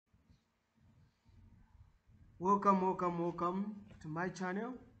Welcome to my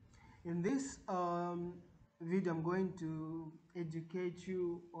channel. In this video, I'm going to educate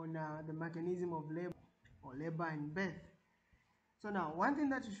you on the mechanism of labor or labor and birth. So now, one thing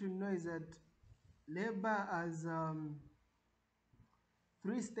that you should know is that labor has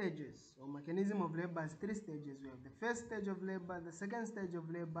three stages, or mechanism of labor has three stages. We have the first stage of labor, the second stage of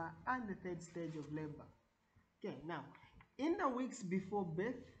labor, and the third stage of labor. Okay, now, in the weeks before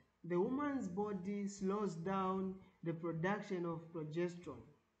birth, the woman's body slows down the production of progesterone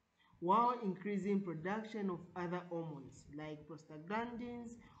while increasing production of other hormones like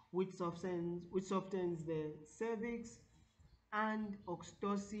prostaglandins, which softens the cervix, and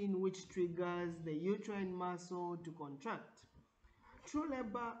oxytocin, which triggers the uterine muscle to contract. True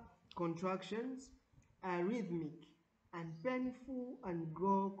labor contractions are rhythmic and painful and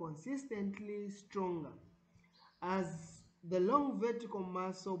grow consistently stronger. As the long vertical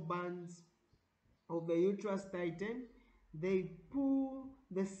muscle bands of the uterus tighten, they pull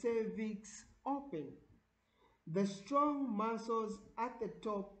the cervix open. The strong muscles at the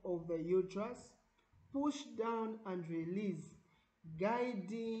top of the uterus push down and release,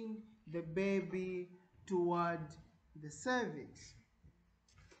 guiding the baby toward the cervix.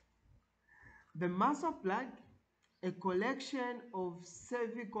 The muscle plug, a collection of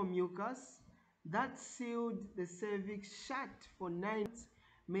cervical mucus that sealed the cervix shut for 9 months,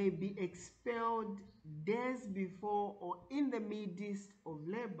 may be expelled days before or in the midst of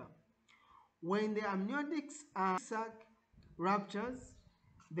labor. When the amniotic sac ruptures,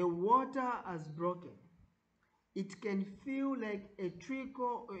 the water has broken. It can feel like a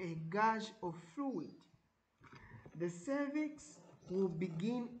trickle or a gush of fluid. The cervix will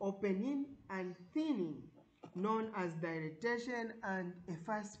begin opening and thinning, known as dilatation and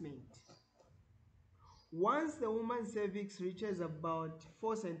effacement. Once the woman's cervix reaches about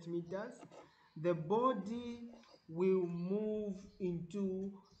 4 centimeters, the body will move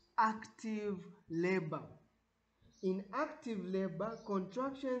into active labor. In active labor,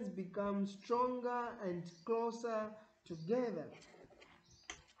 contractions become stronger and closer together.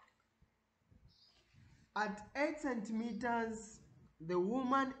 At 8 centimeters, the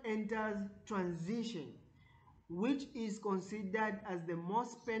woman enters transition, which is considered as the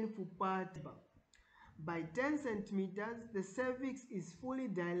most painful part. By 10 centimeters, the cervix is fully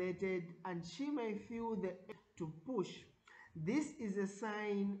dilated and she may feel the urge to push. This is a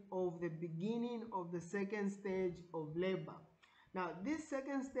sign of the beginning of the second stage of labor. Now, this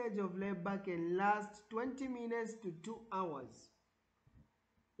second stage of labor can last 20 minutes to 2 hours.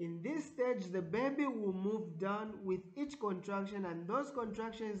 In this stage, the baby will move down with each contraction, and those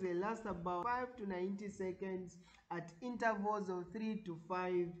contractions will last about 5 to 90 seconds at intervals of 3 to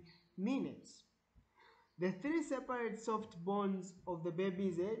 5 minutes. The three separate soft bones of the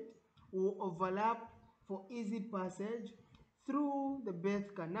baby's head will overlap for easy passage through the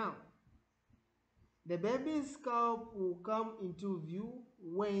birth canal. The baby's scalp will come into view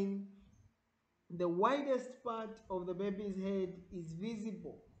when the widest part of the baby's head is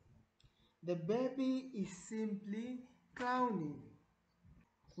visible. The baby is simply crowning.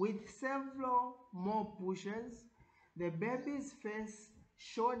 With several more pushes, the baby's face,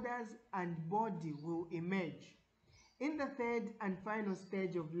 shoulders, and body will emerge. In the third and final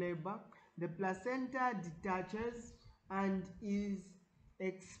stage of labor, the placenta detaches and is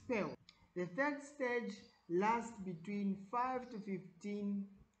expelled. The third stage lasts between 5 to 15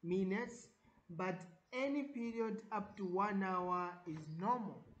 minutes, but any period up to 1 hour is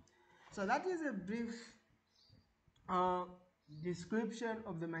normal. So that is a brief description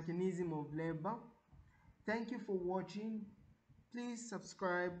of the mechanism of labor. Thank you for watching. Please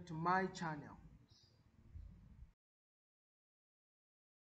subscribe to my channel.